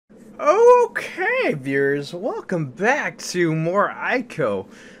Okay, viewers, welcome back to more Ico.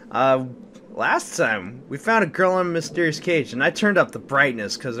 Last time we found a girl in a mysterious cage, and I turned up the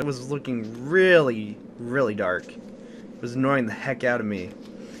brightness because it was looking really dark. It was annoying the heck out of me.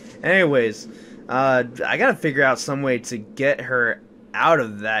 Anyways, I gotta figure out some way to get her out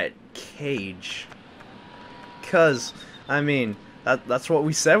of that cage. Cause, I mean, that's what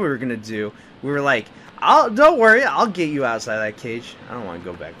we said we were gonna do. We were like, don't worry, I'll get you outside that cage. I don't want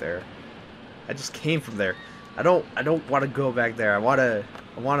to go back there. I just came from there. I don't want to go back there. I wanna.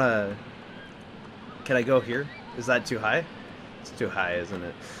 Can I go here? Is that too high? It's too high, isn't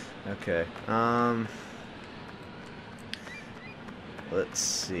it? Okay. Let's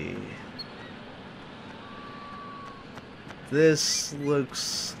see. This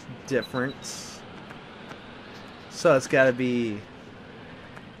looks different. So it's gotta be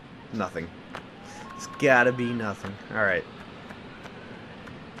nothing. It's gotta be nothing. Alright.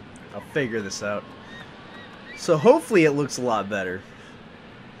 I'll figure this out. So hopefully it looks a lot better.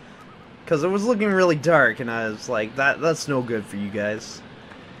 Because it was looking really dark and I was like, that's no good for you guys.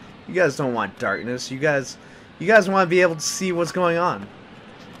 You guys don't want darkness. You guys want to be able to see what's going on.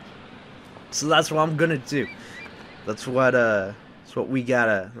 So that's what I'm gonna do. That's what we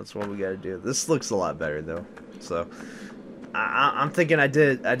gotta do. This looks a lot better though. So I'm thinking I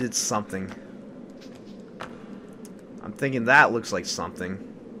did something. I'm thinking that looks like something.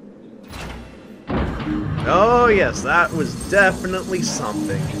 Oh yes, that was definitely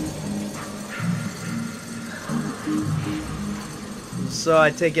something. So I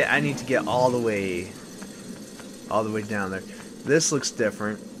take it I need to get all the way down there. This looks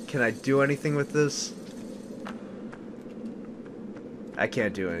different. Can I do anything with this? I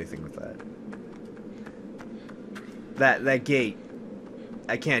can't do anything with that. That gate.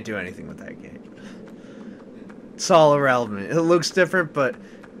 I can't do anything with that gate. It's all irrelevant. It looks different, but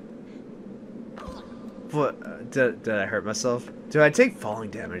did I hurt myself? Do I take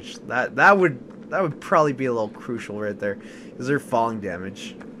falling damage? That would probably be a little crucial right there. Is there falling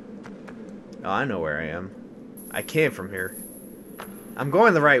damage? Oh, I know where I am. I came from here. I'm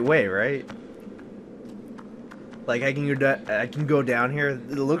going the right way, right? Like I can go down here. It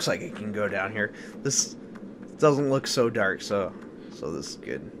looks like I can go down here. This doesn't look so dark, so this is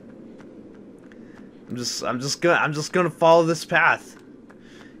good. I'm just gonna follow this path.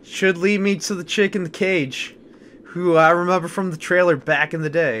 Should lead me to the chick in the cage, who I remember from the trailer back in the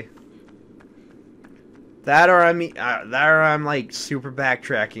day. That or I'm like super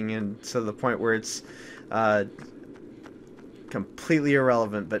backtracking and to the point where it's completely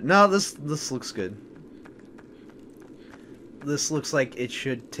irrelevant. But no, this looks good. This looks like it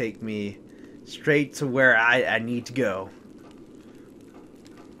should take me straight to where I need to go.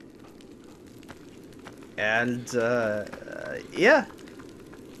 And yeah,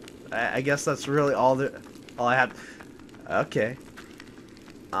 I guess that's really all I have. Okay.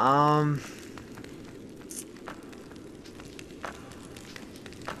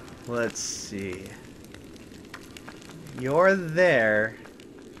 Let's see. You're there,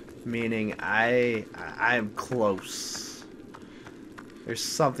 meaning I'm close. There's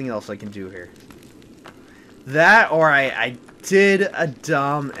something else I can do here. That or I did a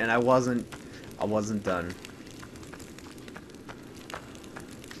dumb and I wasn't done.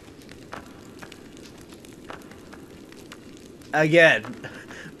 Again,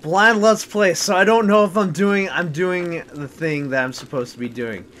 blind let's play, so I don't know if I'm doing the thing that I'm supposed to be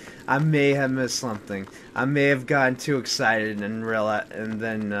doing. I may have missed something. I may have gotten too excited and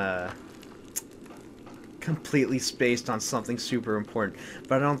then completely spaced on something super important.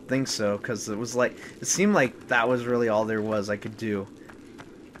 But I don't think so, because it seemed like that was really all there was I could do.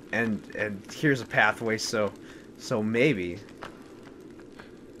 And here's a pathway, so maybe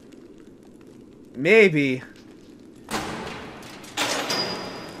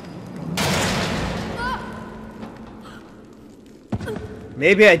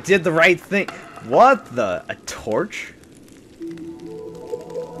I did the right thing. What the? A torch?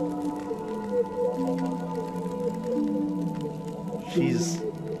 She's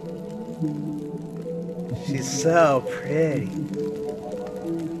so pretty.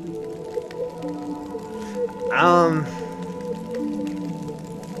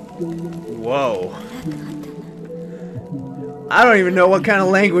 Whoa. I don't even know what kind of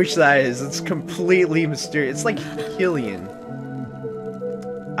language that is. It's completely mysterious. It's like Hylian.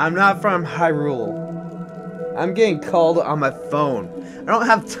 I'm not from Hyrule. I'm getting called on my phone. I don't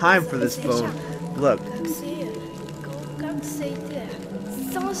have time for this phone. Look.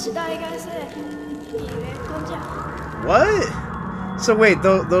 What? So wait,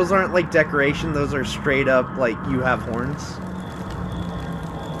 those aren't like decoration, those are straight up like you have horns?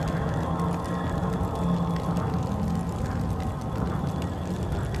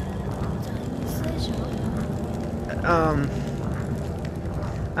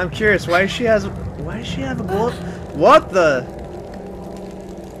 I'm curious, why does she have a glow? What the?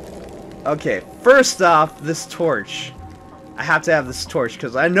 Okay, first off, this torch. I have to have this torch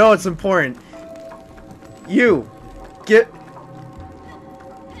because I know it's important. You get.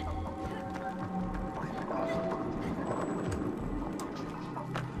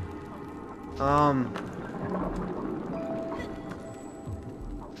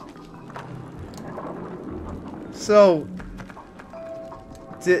 So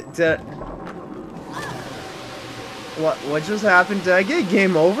did what just happened? Did I get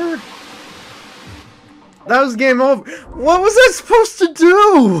game over? That was game over. What was I supposed to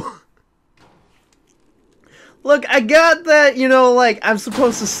do? Look, I got that, you know, like, I'm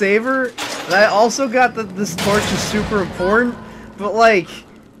supposed to save her, and I also got that this torch is super important, but, like,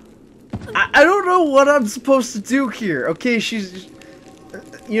 I don't know what I'm supposed to do here. Okay, she's...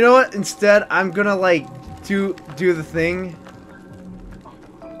 You know what? Instead, I'm gonna, like, do the thing.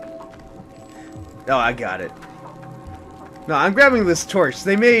 Oh, I got it. No, I'm grabbing this torch.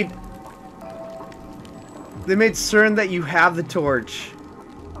 They made certain that you have the torch.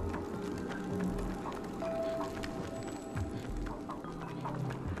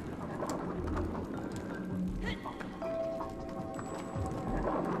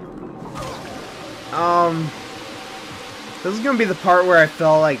 This is gonna be the part where I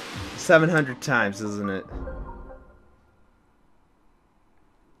fell like 700 times, isn't it?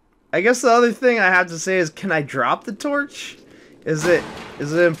 I guess the other thing I have to say is, can I drop the torch? Is it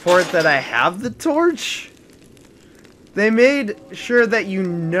important that I have the torch? They made sure that you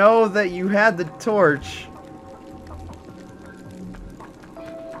know that you had the torch.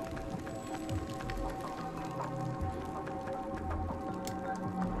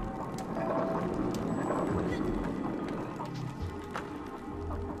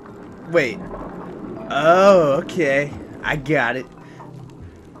 Wait. Oh, okay. I got it.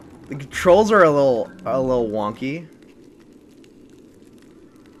 The controls are a little wonky.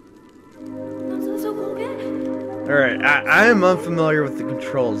 Alright, I am unfamiliar with the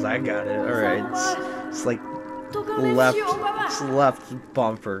controls. I got it. Alright, it's like left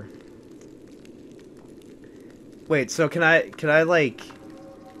bumper. Wait, so can I like...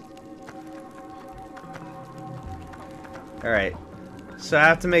 Alright. So I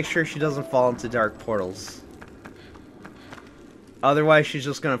have to make sure she doesn't fall into dark portals. Otherwise, she's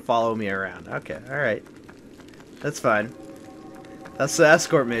just gonna follow me around. Okay, alright. That's fine. That's the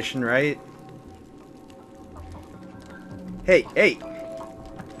escort mission, right? Hey, hey!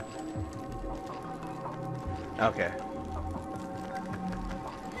 Okay.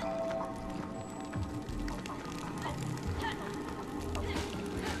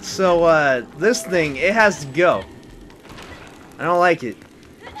 So, this thing, it has to go. I don't like it.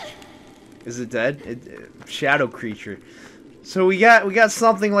 Is it dead? Shadow creature. So we got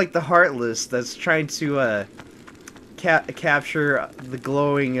something like the Heartless that's trying to capture the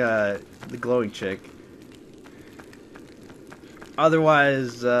glowing chick.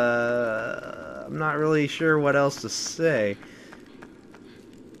 Otherwise, I'm not really sure what else to say.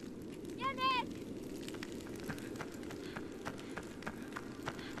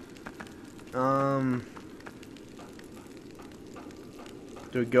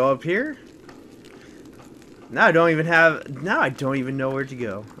 Do we go up here? Now I don't even know where to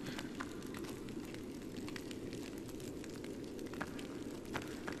go.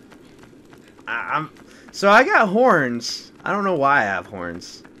 So I got horns. I don't know why I have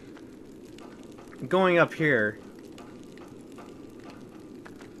horns. Going up here.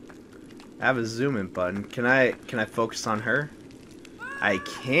 I have a zoom in button. Can I focus on her? I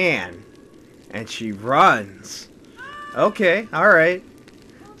can. And she runs. Okay, alright.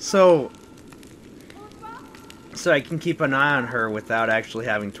 So I can keep an eye on her without actually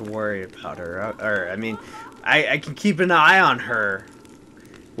having to worry about her. Or I mean, I can keep an eye on her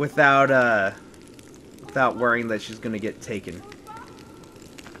without worrying that she's gonna get taken.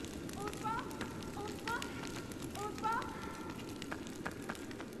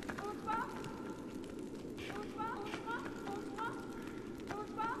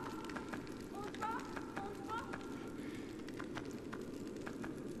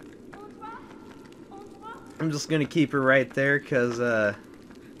 I'm just gonna keep her right there, cause I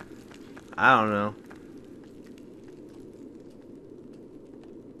don't know.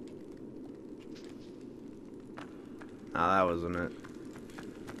 Oh, that wasn't it.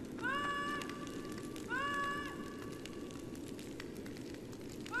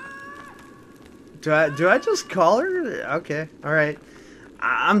 Do I just call her? Okay, all right.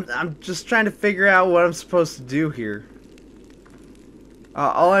 I'm just trying to figure out what I'm supposed to do here.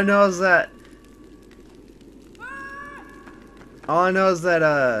 All I know is that All I know is that,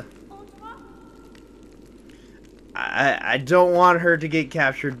 I don't want her to get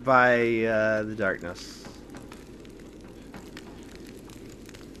captured by, the darkness.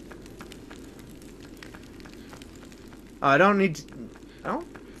 Oh, I don't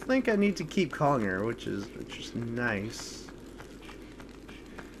think I need to keep calling her, which is nice.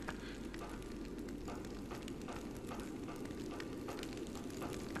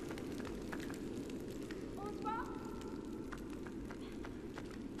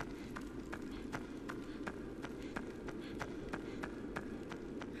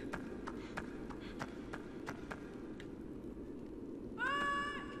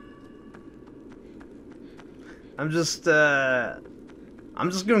 I'm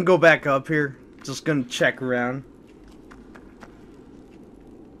just gonna go back up here. Just gonna check around.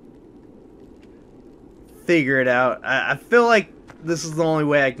 Figure it out. I feel like this is the only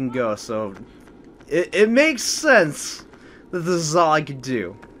way I can go, so it makes sense that this is all I could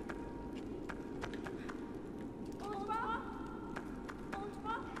do.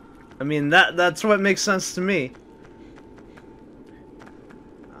 I mean, that's what makes sense to me.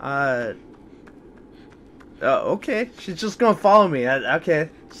 Oh, okay. She's just gonna follow me. Okay.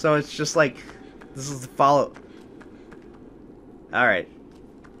 So it's just like, this is the follow. Alright.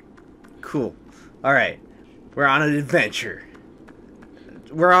 Cool. Alright. We're on an adventure.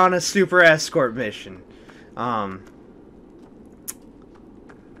 We're on a super escort mission. I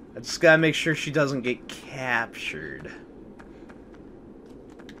just gotta make sure she doesn't get captured.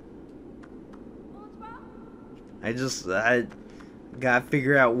 I gotta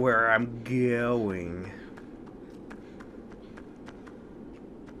figure out where I'm going.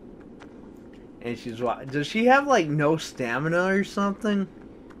 And does she have like no stamina or something?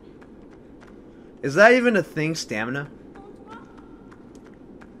 Is that even a thing, stamina?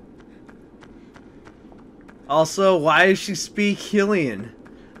 Also, why does she speak Hylian?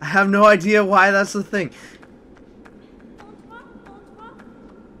 I have no idea why that's a thing.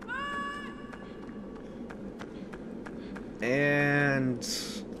 And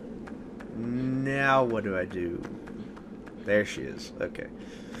now what do I do? There she is. Okay.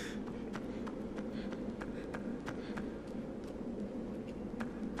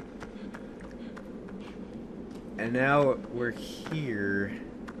 And now we're here.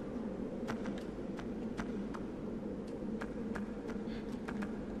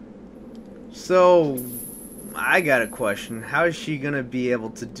 So, I got a question. How is she gonna be able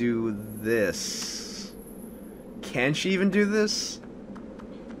to do this? Can she even do this?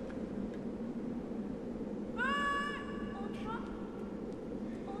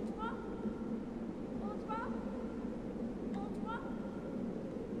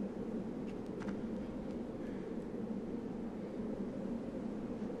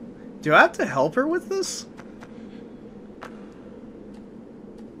 Do I have to help her with this?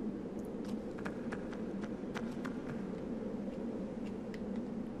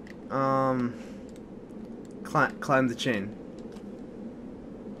 Climb the chain.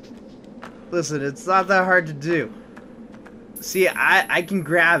 Listen, it's not that hard to do. See, I can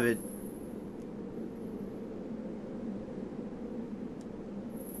grab it.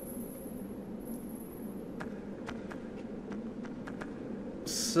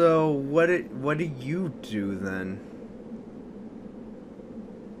 So what do you do then?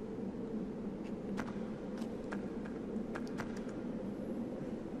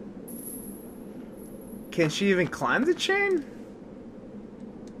 Can she even climb the chain?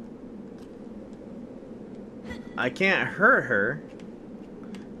 I can't hurt her.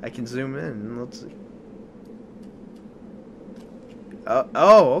 I can zoom in. Let's see.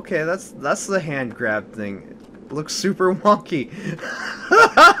 Oh, okay. That's the hand grab thing. It looks super wonky.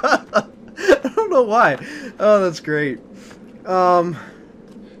 I don't know why. Oh, that's great.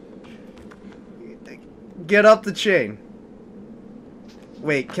 Get up the chain.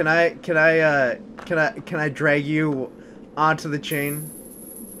 Wait, can I drag you onto the chain?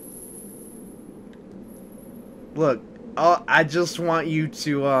 Look, I just want you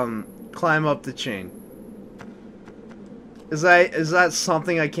to climb up the chain. Is that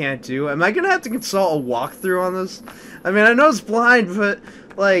something I can't do? Am I gonna have to consult a walkthrough on this? I mean, I know it's blind, but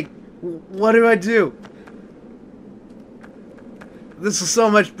like, what do I do? This is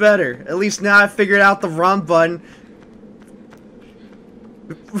so much better. At least now I figured out the run button.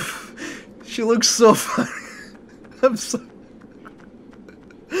 She looks so funny. I'm so.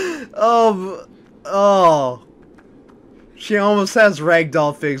 Oh. She almost has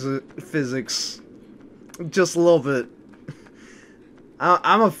ragdoll physics. Just a little bit.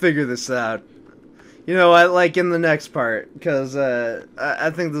 I'm gonna figure this out. You know what? Like in the next part, because I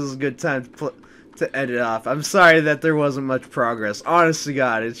think this is a good time to end it off. I'm sorry that there wasn't much progress. Honest to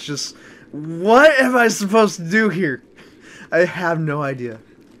God, it's just, what am I supposed to do here? I have no idea.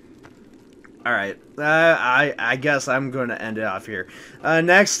 Alright, I guess I'm going to end it off here.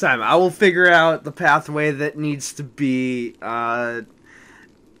 Next time, I will figure out the pathway that needs to be, hang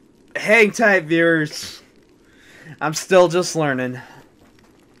tight, viewers. I'm still just learning.